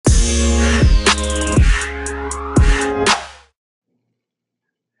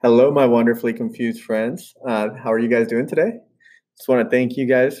Hello, my wonderfully confused friends. How are you guys doing today? Just want to thank you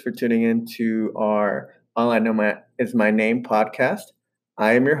guys for tuning in to our All I Know is My Name podcast.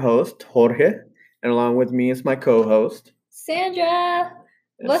 I am your host, Jorge, and along with me is my co-host, Sandra,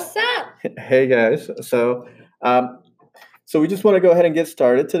 what's up? Hey guys. Um, so we just want to go ahead and get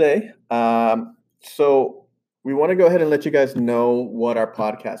started today. So we want to go ahead and let you guys know what our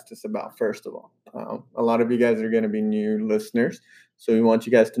podcast is about. First of all, a lot of you guys are going to be new listeners, so we want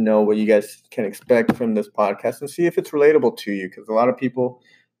you guys to know what you guys can expect from this podcast and see if it's relatable to you. Because a lot of people,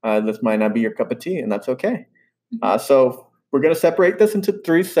 this might not be your cup of tea, and that's okay. So we're going to separate this into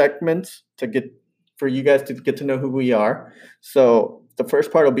 3 segments for you guys to get to know who we are. So the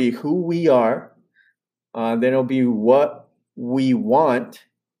first part will be who we are. Then it'll be what we want,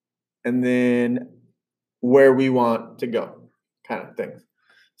 and then where we want to go, kind of things.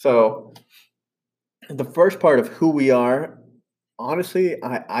 So the first part of who we are, honestly,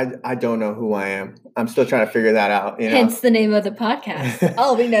 I don't know who I am. I'm still trying to figure that out. Hence the name of the podcast.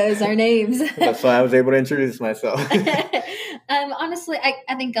 All we know is our names. That's why I was able to introduce myself. Honestly,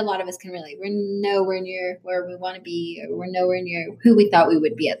 I think a lot of us can relate. We're nowhere near where we want to be, or we're nowhere near who we thought we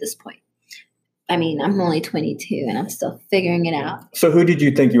would be at this point. I mean, I'm only 22 and I'm still figuring it out. So who did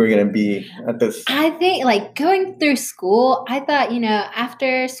you think you were going to be at this? I think going through school, I thought,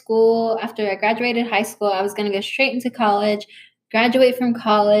 after school, after I graduated high school, I was going to go straight into college, graduate from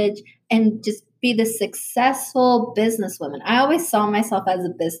college, and just be the successful businesswoman. I always saw myself as a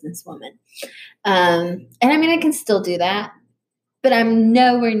businesswoman. And I mean, I can still do that, but I'm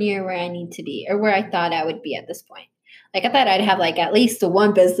nowhere near where I need to be or where I thought I would be at this point. I thought I'd have at least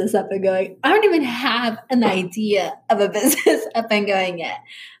one business up and going. I don't even have an idea of a business up and going yet.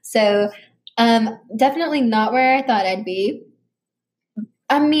 So definitely not where I thought I'd be.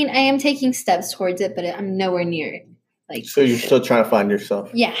 I mean, I am taking steps towards it, but I'm nowhere near it. So you're still trying to find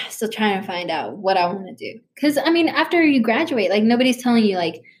yourself? Yeah, still trying to find out what I want to do. Because, I mean, after you graduate, nobody's telling you,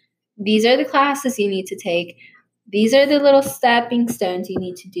 these are the classes you need to take. These are the little stepping stones you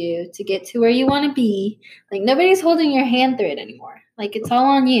need to do to get to where you want to be. Nobody's holding your hand through it anymore. It's all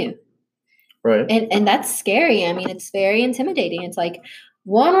on you. Right. And that's scary. I mean, it's very intimidating. It's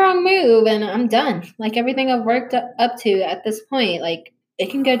one wrong move and I'm done. Everything I've worked up to at this point, it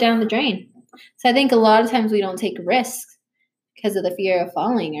can go down the drain. So I think a lot of times we don't take risks because of the fear of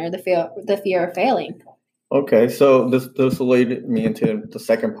falling or the fear of failing. Okay, so this will lead me into the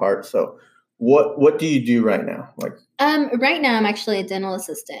second part. So what do you do right now? Right now I'm actually a dental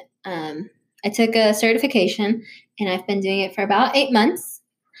assistant. I took a certification and I've been doing it for about 8 months.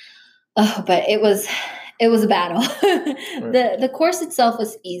 Oh, but it was a battle. Right. The course itself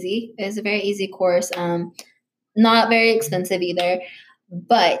was easy. It was a very easy course. Not very expensive either,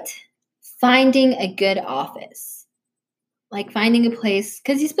 but finding a good office, finding a place,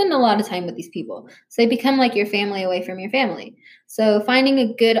 because you spend a lot of time with these people. So they become your family away from your family. So finding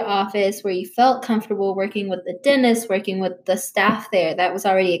a good office where you felt comfortable working with the dentist, working with the staff there that was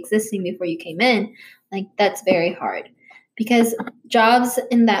already existing before you came in, that's very hard. Because jobs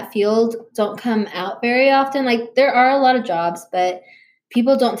in that field don't come out very often. There are a lot of jobs, but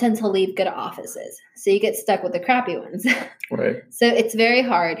people don't tend to leave good offices. So you get stuck with the crappy ones. Right. So it's very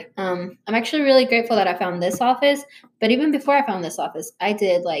hard. I'm actually really grateful that I found this office. But even before I found this office, I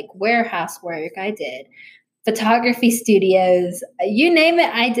did warehouse work. I did photography studios. You name it,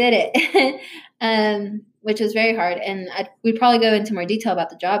 I did it. Which was very hard. And we'd probably go into more detail about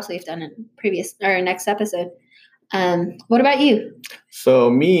the jobs we've done in next episode. What about you? So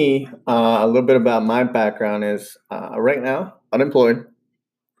me, a little bit about my background is right now unemployed.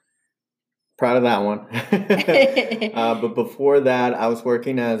 Proud of that one. But before that, I was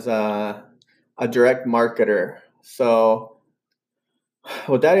working as a direct marketer. So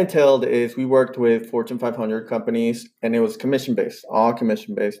what that entailed is we worked with Fortune 500 companies, and it was commission-based, all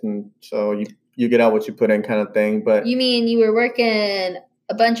commission-based. And so you get out what you put in kind of thing. But you mean you were working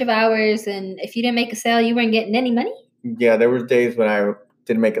a bunch of hours, and if you didn't make a sale, you weren't getting any money? Yeah, there were days when I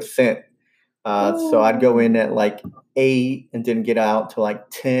didn't make a cent. So I'd go in at 8 and didn't get out till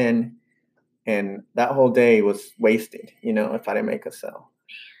 10. And that whole day was wasted, if I didn't make a sale.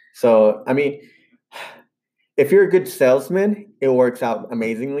 So, I mean, if you're a good salesman, it works out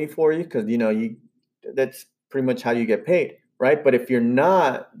amazingly for you because, that's pretty much how you get paid, right? But if you're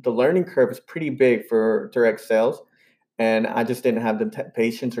not, the learning curve is pretty big for direct sales. And I just didn't have the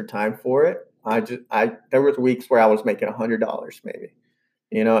patience or time for it. There was weeks where I was making $100 maybe,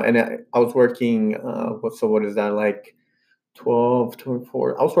 and I was working, what is that, 12,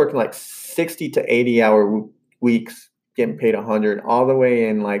 24. I was working 60 to 80 hour weeks getting paid 100 all the way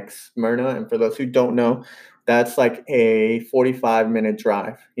in like Smyrna. And for those who don't know, that's like a 45-minute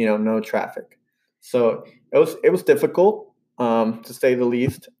drive, no traffic. So it was difficult, to say the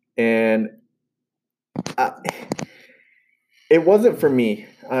least. And it wasn't for me.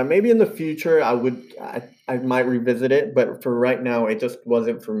 Maybe in the future I might revisit it, but for right now, it just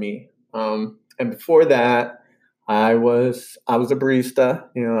wasn't for me. And before that, I was a barista.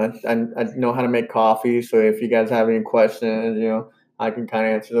 I know how to make coffee. So if you guys have any questions, I can kind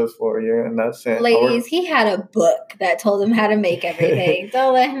of answer those for you. And that's it. Ladies, he had a book that told him how to make everything.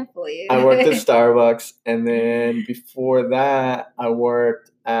 Don't let him fool you. I worked at Starbucks, and then before that, I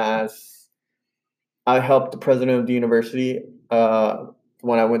helped the president of the university,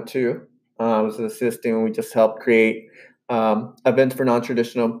 when I went to. I was an assistant. We just helped create events for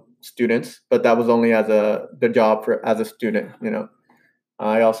non-traditional students, but that was only as the job as a student.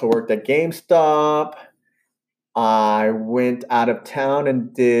 I also worked at GameStop. I went out of town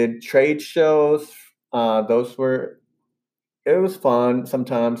and did trade shows. It was fun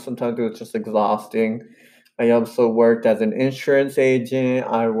sometimes. Sometimes it was just exhausting. I also worked as an insurance agent.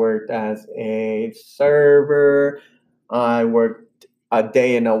 I worked as a server. I worked a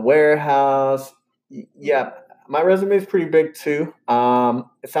day in a warehouse. Yeah, my resume is pretty big too.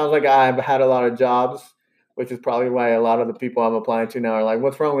 It sounds like I've had a lot of jobs, which is probably why a lot of the people I'm applying to now are like,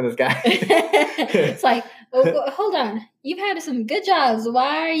 "What's wrong with this guy?" It's like, hold on. You've had some good jobs.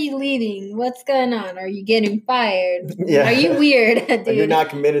 Why are you leaving? What's going on? Are you getting fired? Yeah. Are you weird, dude? You're not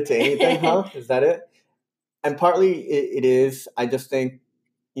committed to anything, huh? Is that it? And partly it is. I just think,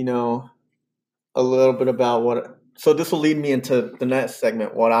 a little bit about so this will lead me into the next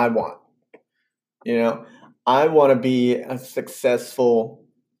segment, what I want. I want to be a successful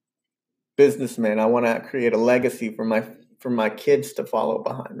businessman. I want to create a legacy for my kids to follow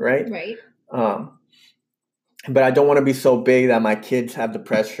behind, right? Right. But I don't want to be so big that my kids have the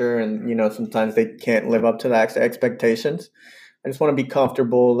pressure and, sometimes they can't live up to the expectations. I just want to be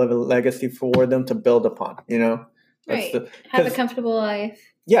comfortable, live a legacy for them to build upon, Right. Have a comfortable life.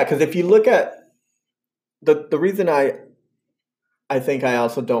 Yeah, because if you look at the reason I think I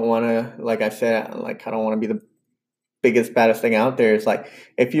also don't want to, like I said, like I don't want to be the biggest, baddest thing out there. Is like,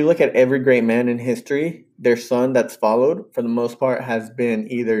 if you look at every great man in history, their son that's followed, for the most part, has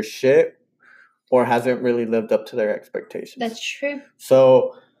been either shit or hasn't really lived up to their expectations. That's true.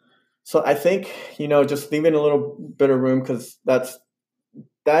 So I think, just leaving a little bit of room, because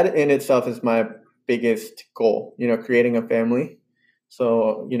that in itself is my biggest goal, creating a family.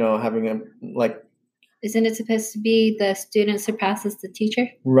 So, having isn't it supposed to be the student surpasses the teacher?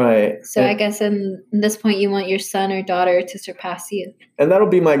 Right. So I guess in this point, you want your son or daughter to surpass you. And that'll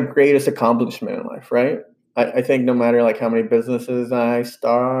be my greatest accomplishment in life, right? I think no matter like how many businesses I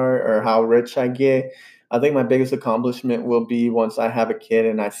start or how rich I get, I think my biggest accomplishment will be once I have a kid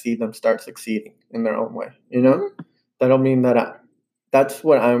and I see them start succeeding in their own way. Mm-hmm. That'll mean that that's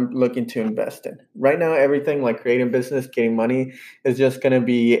what I'm looking to invest in. Right now, everything like creating business, getting money is just going to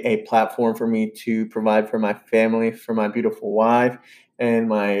be a platform for me to provide for my family, for my beautiful wife, and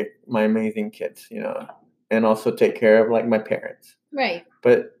my amazing kids, and also take care of like my parents. Right.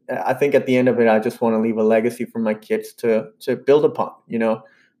 But I think at the end of it, I just want to leave a legacy for my kids to build upon,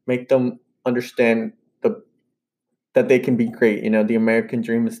 make them understand that they can be great. The American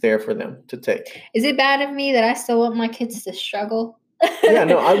dream is there for them to take. Is it bad of me that I still want my kids to struggle? Yeah,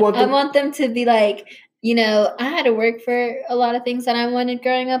 no, I want them to be like, I had to work for a lot of things that I wanted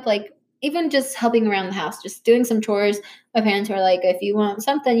growing up, like even just helping around the house, just doing some chores. My parents were like, if you want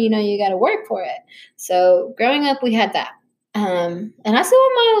something, you got to work for it. So growing up, we had that. And I still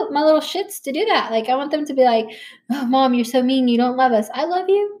want my little shits to do that. Like, I want them to be like, oh, Mom, you're so mean. You don't love us. I love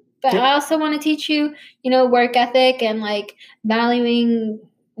you. But I also want to teach you, work ethic and like valuing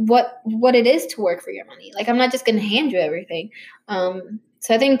what it is to work for your money. Like, I'm not just going to hand you everything.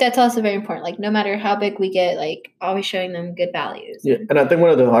 So I think that's also very important. Like, no matter how big we get, like always showing them good values. Yeah. And I think one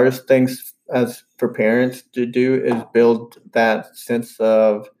of the hardest things for parents to do is build that sense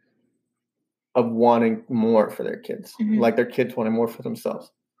of wanting more for their kids, mm-hmm. like their kids wanting more for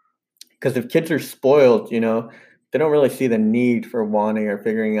themselves. Because if kids are spoiled, they don't really see the need for wanting or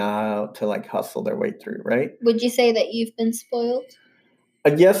figuring out to like hustle their way through, right? Would you say that you've been spoiled?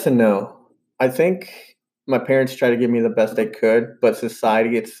 Yes and no. I think my parents tried to give me the best they could, but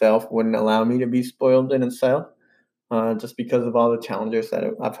society itself wouldn't allow me to be spoiled in itself, just because of all the challenges that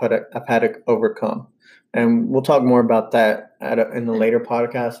I've had to overcome. And we'll talk more about that in the later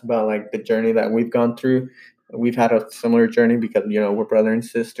podcast about like the journey that we've gone through. We've had a similar journey because, we're brother and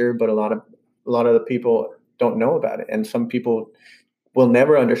sister, but a lot of the people don't know about it. And some people will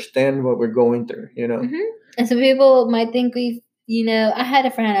never understand what we're going through, Mm-hmm. And some people might think I had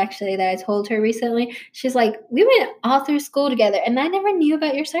a friend actually that I told her recently. She's like, we went all through school together and I never knew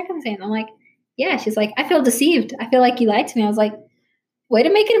about your circumstance. I'm like, yeah. She's like, I feel deceived. I feel like you lied to me. I was like, way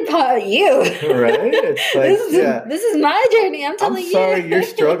to make it about you. Right? It's like, this is my journey. I'm telling you. I'm sorry you're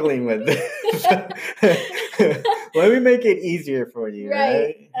struggling with this. Let me make it easier for you,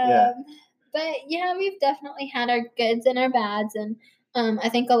 right? But yeah, we've definitely had our goods and our bads, and I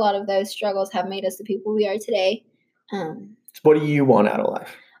think a lot of those struggles have made us the people we are today. What do you want out of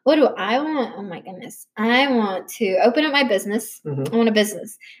life? What do I want? Oh my goodness. I want to open up my business. I want a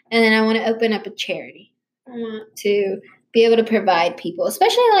business. And then I want to open up a charity. I want to be able to provide people,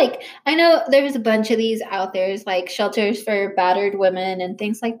 especially like I know there's a bunch of these out there, like shelters for battered women and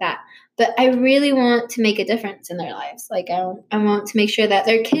things like that. But I really want to make a difference in their lives. Like I want to make sure that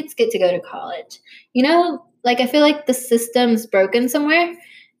their kids get to go to college. Like I feel like the system's broken somewhere,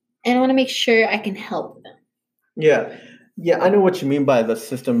 and I want to make sure I can help them. Yeah. Yeah, I know what you mean by the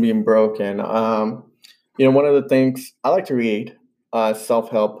system being broken. One of the things I like to read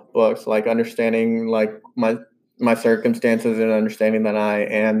self-help books, like understanding like my circumstances and understanding that I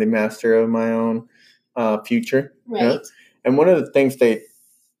am the master of my own future. Right. And one of the things that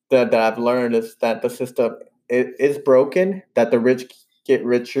I've learned is that the system is broken, that the rich get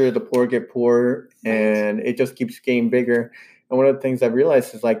richer, the poor get poorer, and it just keeps getting bigger. And one of the things I've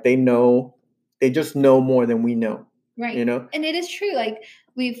realized is like they just know more than we know. Right. And it is true. Like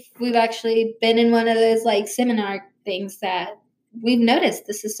we've actually been in one of those like seminar things that we've noticed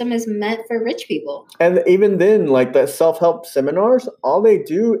the system is meant for rich people. And even then, like the self-help seminars, all they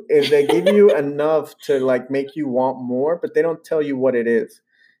do is they give you enough to like make you want more, but they don't tell you what it is.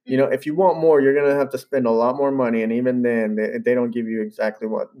 If you want more, you're gonna have to spend a lot more money, and even then, they don't give you exactly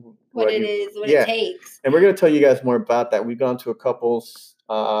what it takes. And we're gonna tell you guys more about that. We've gone to a couple's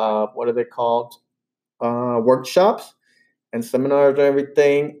what are they called? Workshops and seminars and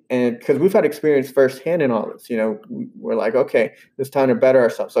everything, and because we've had experience firsthand in all this, we're like, okay, it's time to better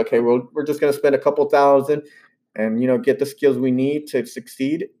ourselves. Okay, we're just gonna spend a couple $1,000 and get the skills we need to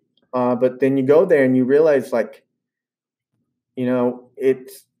succeed. But then you go there and you realize, like,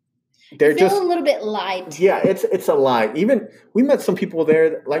 they're just a little bit lied to. Yeah, it's a lie. Even we met some people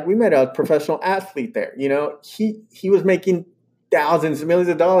there, like we met a professional athlete there. He was making thousands, millions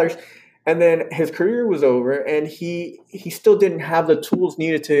of dollars. And then his career was over, and he still didn't have the tools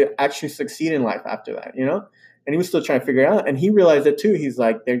needed to actually succeed in life after that, And he was still trying to figure it out. And he realized it too. He's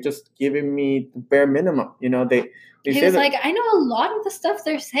like, they're just giving me the bare minimum. He was like, I know a lot of the stuff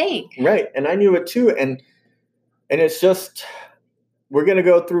they're saying. Right, and I knew it too. And it's just, we're gonna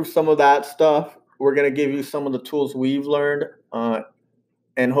go through some of that stuff. We're gonna give you some of the tools we've learned,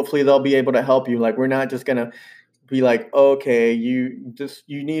 and hopefully they'll be able to help you. Like we're not just gonna be like, okay, you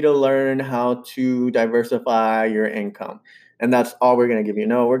need to learn how to diversify your income, and that's all we're going to give you.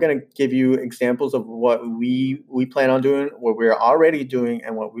 No, we're going to give you examples of what we plan on doing, what we're already doing,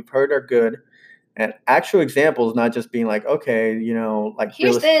 and what we've heard are good, and actual examples, not just being like, okay, like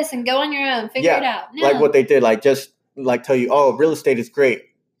here's this and go on your own, figure it out. No. Like what they did, like just like tell you, oh, real estate is great.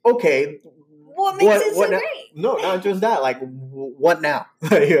 Okay, what makes it so great? No, not just that. Like, what now?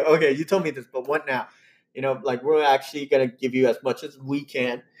 Okay, you told me this, but what now? Like we're actually going to give you as much as we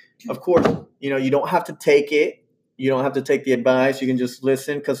can. Of course, you don't have to take it. You don't have to take the advice. You can just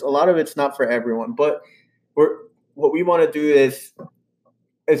listen, because a lot of it's not for everyone. But what we want to do is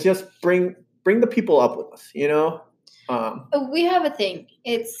just bring the people up with us, We have a thing.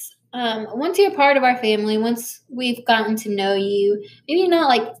 It's once you're part of our family, once we've gotten to know you, maybe not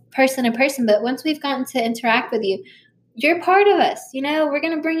like person to person, but once we've gotten to interact with you, you're part of us. We're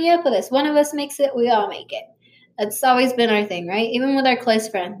going to bring you up with us. One of us makes it, we all make it. That's always been our thing, right? Even with our close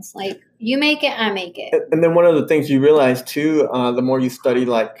friends. Like, you make it, I make it. And then one of the things you realize, too, the more you study,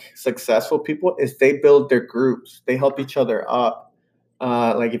 like, successful people, is they build their groups. They help each other up.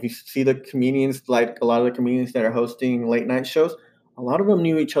 Like, if you see the comedians, like a lot of the comedians that are hosting late night shows, a lot of them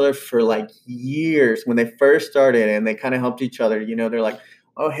knew each other for, like, years when they first started, and they kind of helped each other. They're like,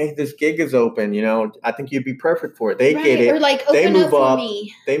 oh, hey, this gig is open. I think you'd be perfect for it. They get it. Or like, open they move up for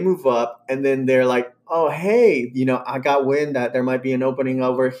me. They move up, and then they're like, oh, hey, I got wind that there might be an opening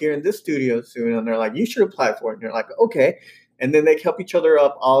over here in this studio soon. And they're like, you should apply for it. And you're like, okay. And then they help each other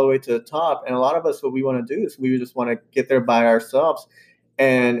up all the way to the top. And a lot of us, what we want to do is we just want to get there by ourselves.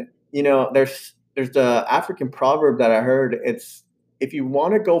 And, there's the African proverb that I heard. It's, if you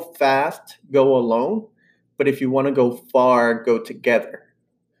want to go fast, go alone. But if you want to go far, go together.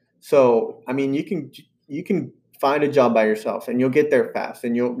 So, I mean, you can find a job by yourself and you'll get there fast,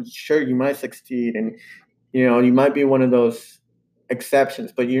 and you might succeed, and you might be one of those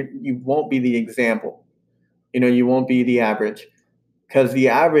exceptions, but you won't be the example. You won't be the average, because the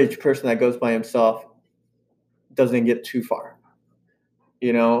average person that goes by himself doesn't get too far.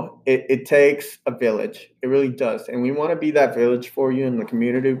 It takes a village. It really does. And we want to be that village for you, and the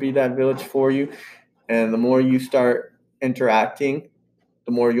community will be that village for you. And the more you start interacting,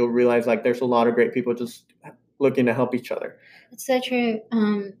 the more you'll realize like there's a lot of great people just looking to help each other. It's so true.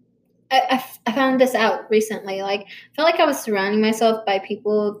 I found this out recently. Like, I felt like I was surrounding myself by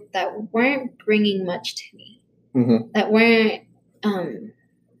people that weren't bringing much to me. Mm-hmm. That weren't,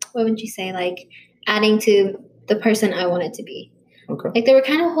 what would you say, like adding to the person I wanted to be. Okay. Like, they were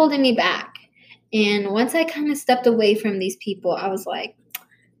kind of holding me back. And once I kind of stepped away from these people, I was like,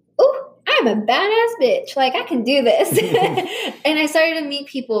 oh, I'm a badass bitch. Like, I can do this. And I started to meet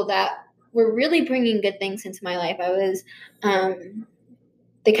people that were really bringing good things into my life.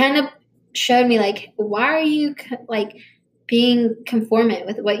 They kind of showed me, like, why are you, like, being conformant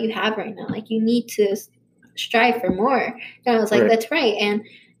with what you have right now? Like, you need to strive for more. And I was like, That's right. And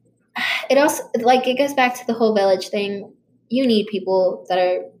it also, like, it goes back to the whole village thing. You need people that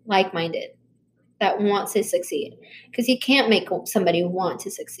are like-minded, that want to succeed, because you can't make somebody want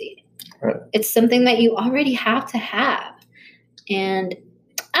to succeed. Right. It's something that you already have to have. And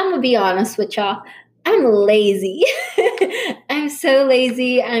I'm going to be honest with y'all. I'm lazy. I'm so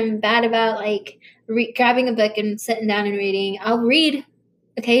lazy. I'm bad about like grabbing a book and sitting down and reading. I'll read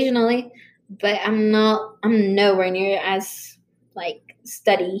occasionally, but I'm nowhere near as like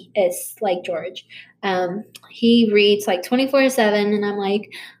study as like George. He reads like 24/7, and I'm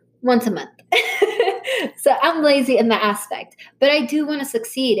like once a month. So I'm lazy in that aspect, but I do want to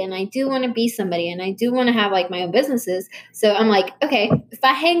succeed, and I do want to be somebody, and I do want to have like my own businesses. So I'm like, okay, if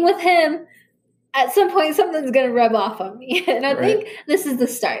I hang with him, at some point something's going to rub off on me. And I think this is the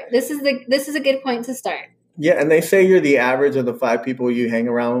start. This is a good point to start. Yeah. And they say you're the average of the 5 people you hang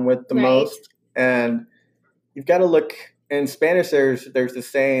around with the most. And you've got to look in Spanish. There's this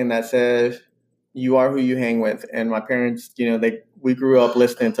saying that says you are who you hang with. And my parents, we grew up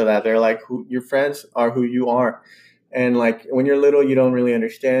listening to that. They're like, your friends are who you are. And like when you're little, you don't really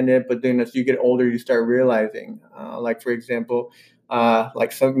understand it. But then as you get older, you start realizing, like, for example,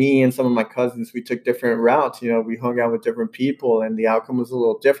 like me and some of my cousins, we took different routes. We hung out with different people, and the outcome was a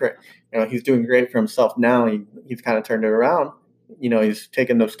little different. He's doing great for himself now. He's kind of turned it around. He's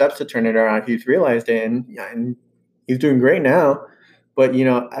taken those steps to turn it around. He's realized it, and he's doing great now. But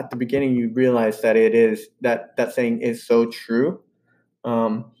at the beginning, you realize that it is that saying is so true.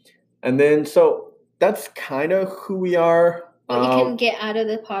 And then so that's kind of who we are. What you can get out of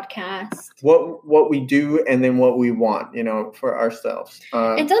the podcast. What we do, and then what we want, for ourselves.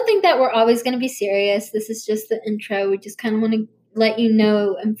 And don't think that we're always going to be serious. This is just the intro. We just kind of want to let you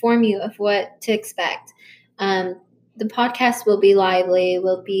know, inform you of what to expect. The podcast will be lively.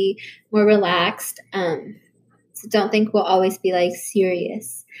 We'll be more relaxed. So don't think we'll always be like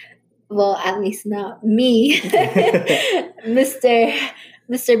serious. Well, at least not me. Mr.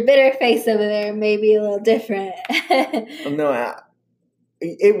 Bitterface over there may be a little different. No,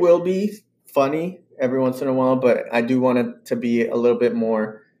 it will be funny every once in a while, but I do want it to be a little bit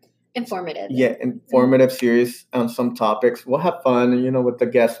more informative. Yeah, informative, serious on some topics. We'll have fun, with the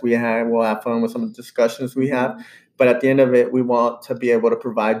guests we have. We'll have fun with some of the discussions we have. But at the end of it, we want to be able to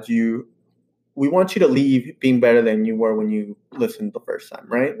provide you. We want you to leave being better than you were when you listened the first time,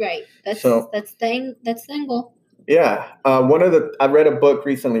 right? Right. That's the angle. Yeah. I read a book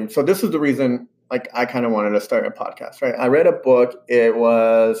recently. So this is the reason, like, I kind of wanted to start a podcast, right? I read a book. It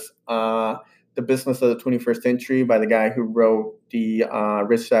was The Business of the 21st Century by the guy who wrote the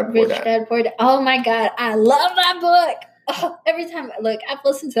Rich Dad Poor Dad. Oh my God. I love that book. Oh, every time, look, I've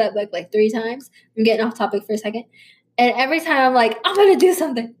listened to that book like 3 times. I'm getting off topic for a second. And every time I'm like, I'm going to do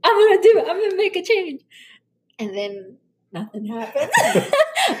something. I'm going to make a change. And then nothing happens.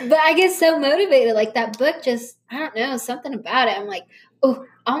 But I get so motivated. Like that book just, I don't know, something about it. I'm like, oh,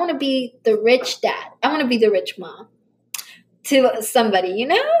 I want to be the rich dad. I want to be the rich mom to somebody,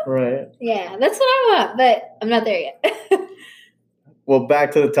 Right. Yeah, that's what I want, but I'm not there yet. Well,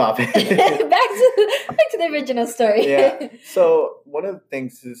 back to the topic. back to the original story. Yeah. So one of the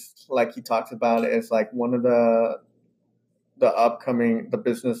things is, like he talks about, is like one of the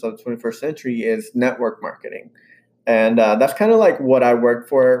business of the 21st century is network marketing. And that's kind of like what I worked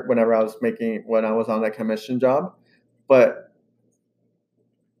for when I was on that commission job. But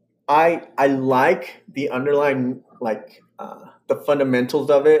I like the underlying, like the fundamentals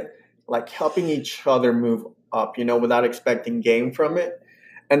of it, like helping each other move up, without expecting gain from it.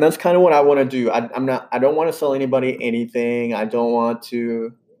 And that's kind of what I want to do. I don't want to sell anybody anything. I don't want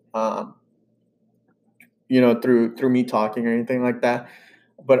to, through me talking or anything like that.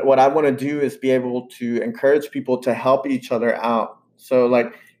 but what I want to do is be able to encourage people to help each other out. So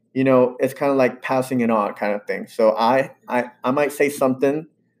like, it's kind of like passing it on kind of thing. So I might say something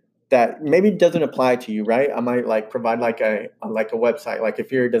that maybe doesn't apply to you, right? I might like provide like a website, like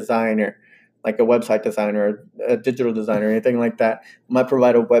if you're a designer, like a website designer, a digital designer, anything like that. I might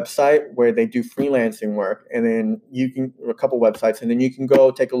provide a website where they do freelancing work, and then a couple websites, and then you can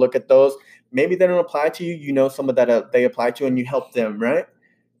go take a look at those. Maybe they don't apply to you, some of that they apply to, and you help them, right?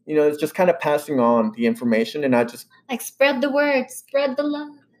 It's just kind of passing on the information, and I just like spread the word, spread the love.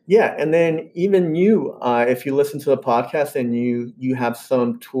 Yeah, and then even you, if you listen to the podcast and you have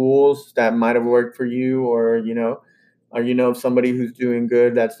some tools that might have worked for you, or somebody who's doing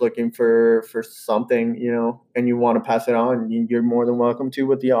good that's looking for something, and you want to pass it on, you're more than welcome to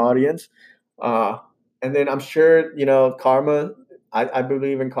with the audience. And then I'm sure karma. I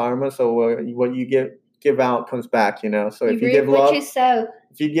believe in karma, so what you give out comes back. So if you give love,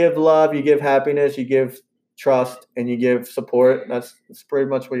 if you give love, you give happiness, you give trust, and you give support, that's pretty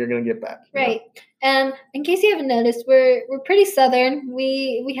much what you're going to get back. Right. And in case you haven't noticed, we're pretty Southern.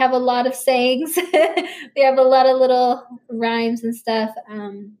 We have a lot of sayings. We have a lot of little rhymes and stuff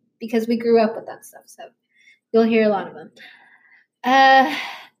because we grew up with that stuff. So you'll hear a lot of them.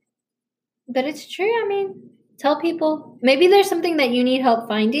 But it's true. I mean, tell people. Maybe there's something that you need help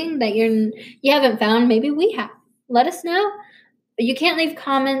finding that you haven't found. Maybe we have. Let us know. You can't leave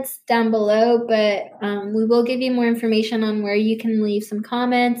comments down below, but we will give you more information on where you can leave some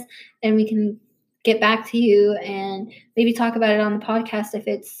comments, and we can get back to you and maybe talk about it on the podcast if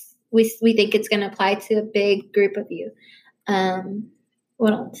we think it's going to apply to a big group of you.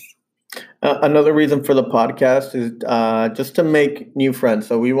 What else? Another reason for the podcast is just to make new friends.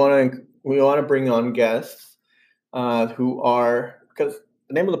 So we want to bring on guests who are, because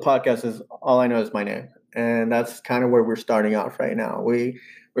the name of the podcast is All I Know Is My Name. And that's kind of where we're starting off right now. We're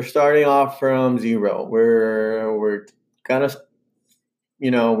starting off from zero. We're kind of,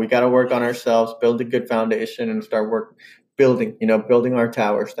 we got to work on ourselves, build a good foundation, and start building our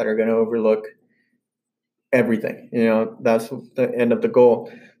towers that are going to overlook everything. That's the end of the goal.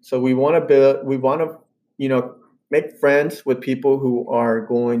 So we want to make friends with people who are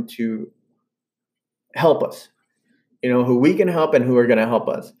going to help us, who we can help and who are going to help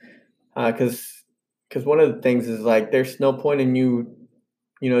us. Because one of the things is like, there's no point in you,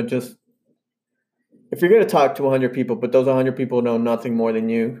 just if you're going to talk to 100 people, but those 100 people know nothing more than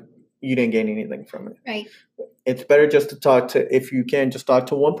you didn't gain anything from it. Right. It's better just to talk to, if you can, just talk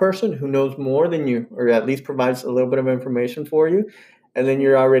to one person who knows more than you, or at least provides a little bit of information for you. And then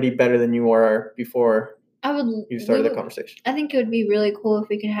you're already better than you were before you started the conversation. I think it would be really cool if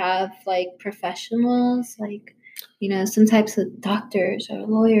we could have like professionals, like, some types of doctors or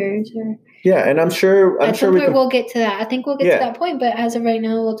lawyers or. Yeah, and I'm sure we'll get to that. I think we'll get to that point, but as of right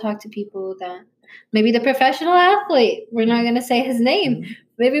now, we'll talk to people that maybe the professional athlete. We're not going to say his name.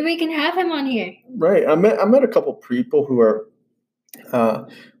 Maybe we can have him on here. Right. I met a couple people who are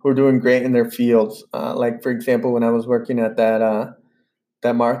doing great in their fields. Like for example, when I was working at that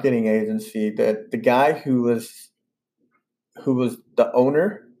marketing agency, the guy who was the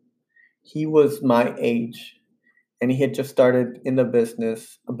owner, he was my age, and he had just started in the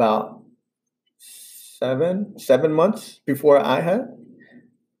business about 7 months before I had,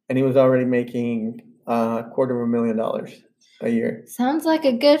 and he was already making $250,000 a year. Sounds like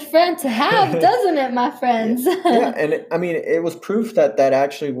a good friend to have, doesn't it, my friends? Yeah, and it was proof that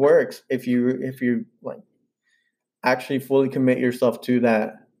actually works if you like actually fully commit yourself to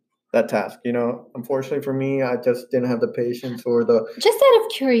that task. Unfortunately for me, I just didn't have the patience or the. Just out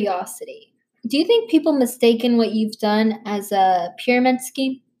of curiosity, do you think people mistaken what you've done as a pyramid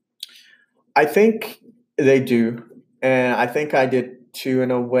scheme? I think they do, and I think I did too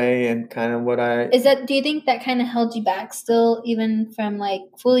in a way, and kind of what I... Do you think that kind of held you back still, even from like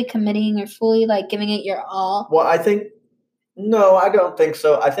fully committing or fully like giving it your all? Well, no, I don't think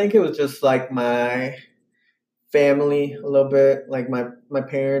so. I think it was just like my family a little bit. Like my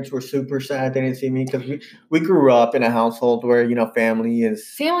parents were super sad they didn't see me, because we grew up in a household where family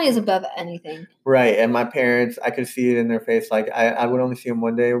is above anything, right? And my parents, I could see it in their face. Like I would only see them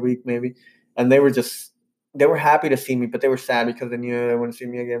one day a week maybe, and they were happy to see me, but they were sad because they knew they wouldn't see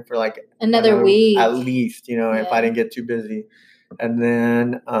me again for like another week at least, if I didn't get too busy. And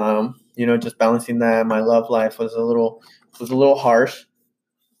then just balancing that, my love life was a little harsh,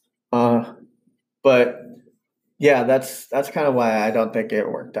 but yeah, that's kind of why I don't think it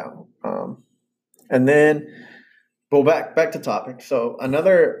worked out. And then, well, back to topic. So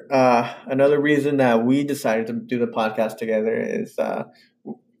another reason that we decided to do the podcast together is,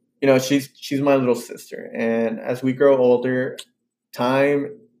 she's my little sister, and as we grow older,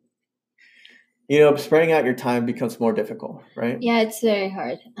 time, spreading out your time becomes more difficult, right? Yeah, it's very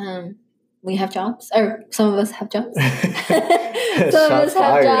hard. We have jobs, or some of us have jobs. Some of Shots us have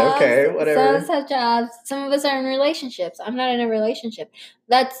fired. jobs. Okay, Some of whatever. us have jobs. Some of us are in relationships. I'm not in a relationship.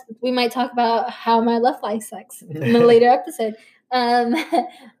 We might talk about how my love life sucks in a later episode.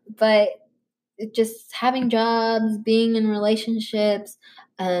 But just having jobs, being in relationships,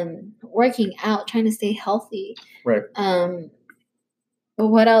 working out, trying to stay healthy. Right.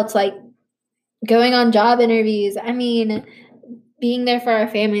 What else? Like going on job interviews. I mean, being there for our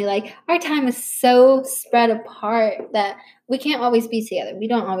family. Like our time is so spread apart that we can't always be together. We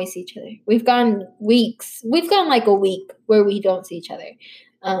don't always see each other. We've gone weeks. We've gone like a week where we don't see each other.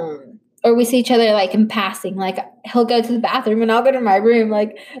 Or we see each other like in passing. Like he'll go to the bathroom and I'll go to my room.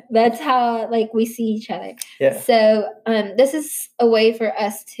 Like that's how like we see each other. Yeah. So this is a way for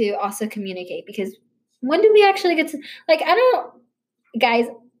us to also communicate, because when do we actually get to, like, I don't, guys,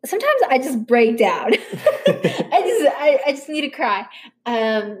 sometimes I just break down. I just need to cry.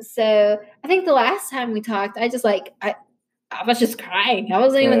 So I think the last time we talked, I was just crying. I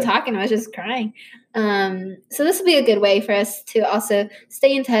wasn't even talking. I was just crying. So this will be a good way for us to also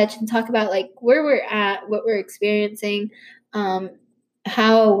stay in touch and talk about like where we're at, what we're experiencing,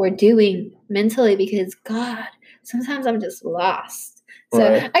 how we're doing mentally, because God, sometimes I'm just lost.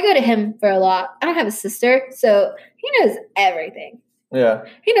 So I go to him for a lot. I don't have a sister, so he knows everything. Yeah.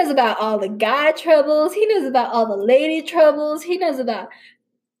 He knows about all the guy troubles. He knows about all the lady troubles. He knows about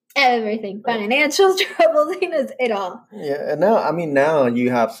everything. Financial troubles. He knows it all. Yeah. And now you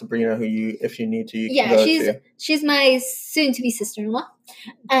have Sabrina, who if you need to, you can go to. She's my soon-to-be sister-in-law.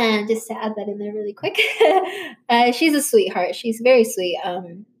 Just to add that in there really quick. She's a sweetheart. She's very sweet.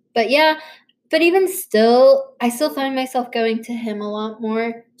 But even still, I still find myself going to him a lot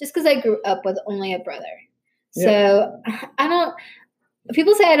more just because I grew up with only a brother. So I don't.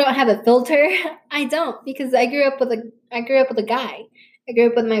 People say I don't have a filter. I don't, because I grew up with a guy. I grew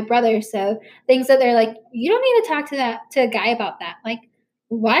up with my brother. So things that they're like, you don't need to talk to a guy about that. Like,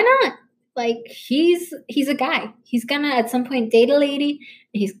 why not? Like he's a guy. He's gonna at some point date a lady.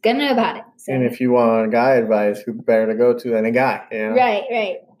 And he's gonna know about it. So. And if you want guy advice, who better to go to than a guy? You know?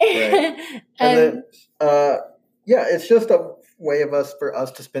 Right. And then, it's just a way for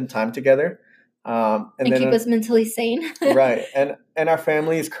us to spend time together. And then keep us mentally sane. Right. And our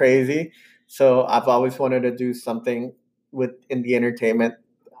family is crazy. So I've always wanted to do something in the entertainment,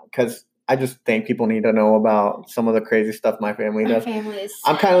 because I just think people need to know about some of the crazy stuff my family does.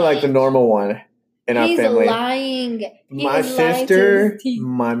 I'm kind of like the normal one in our family. He's lying. My sister,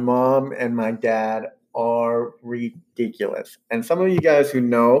 my mom, and my dad are ridiculous. And some of you guys who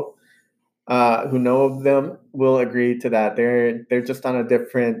know of them will agree to that. They're just on a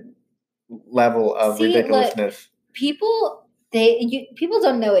different level of ridiculousness. Look, people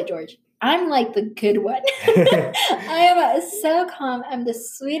don't know it, George. I'm like the good one. I am so calm. I'm the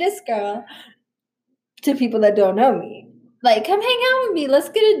sweetest girl to people that don't know me. Like, come hang out with me. Let's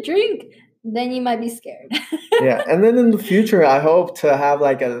get a drink. Then you might be scared. Yeah, and then in the future, I hope to have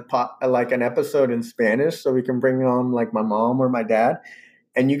like an episode in Spanish, so we can bring on like my mom or my dad.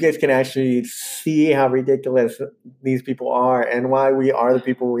 And you guys can actually see how ridiculous these people are and why we are the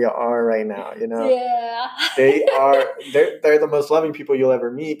people we are right now, Yeah. They're the most loving people you'll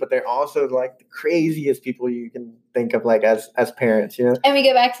ever meet, but they're also like the craziest people you can think of, like as parents, And we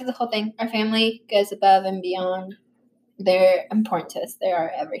go back to the whole thing. Our family goes above and beyond. They're important to us. They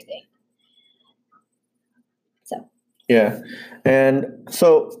are everything. So. Yeah. And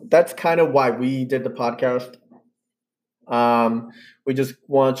so that's kind of why we did the podcast. We just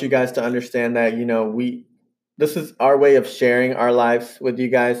want you guys to understand that, this is our way of sharing our lives with you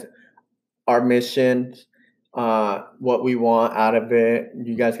guys, our mission, what we want out of it.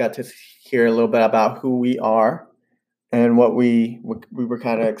 You guys got to hear a little bit about who we are and what we were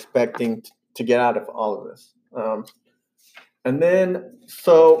kind of expecting to get out of all of this. And then,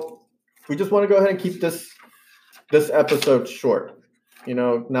 so we just want to go ahead and keep this episode short,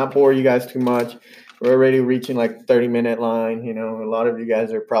 not bore you guys too much. We're already reaching like 30-minute line. A lot of you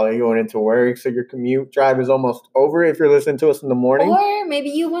guys are probably going into work, so your commute drive is almost over if you're listening to us in the morning. Or maybe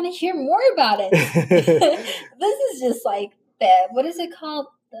you want to hear more about it. This is just like what is it called?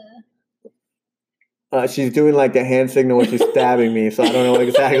 She's doing like the hand signal when she's stabbing me, so I don't know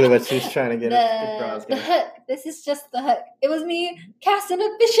exactly what she's trying to get across. The hook. This is just the hook. It was me casting a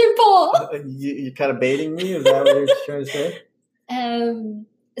fishing pole. You kind of baiting me? Is that what you're trying to say?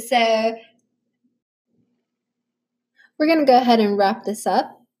 So we're gonna go ahead and wrap this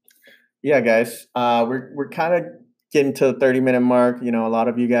up. Yeah, guys. We're kind of getting to the 30-minute mark. A lot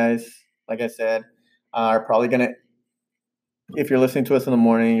of you guys, like I said, are probably gonna if you're listening to us in the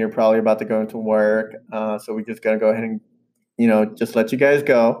morning, you're probably about to go into work. So we just got to go ahead and, just let you guys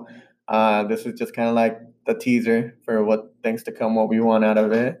go. This is just kind of like the teaser for what things to come, what we want out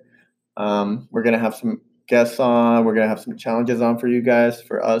of it. We're going to have some guests on. We're going to have some challenges on for you guys,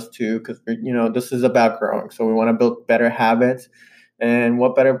 for us too, because, this is about growing. So we want to build better habits. And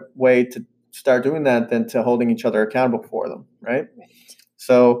what better way to start doing that than to holding each other accountable for them, right?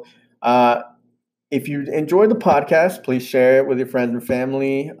 So if you enjoyed the podcast, please share it with your friends and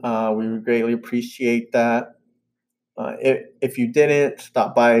family. We would greatly appreciate that. If you didn't,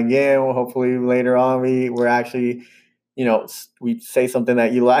 stop by again. Well, hopefully later on we're actually, we say something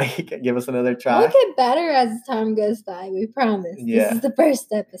that you like. Give us another try. We'll get better as time goes by. We promise. Yeah. This is the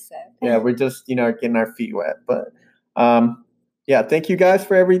first episode. Yeah, we're just getting our feet wet. But yeah, thank you guys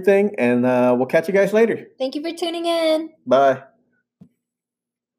for everything, and we'll catch you guys later. Thank you for tuning in. Bye.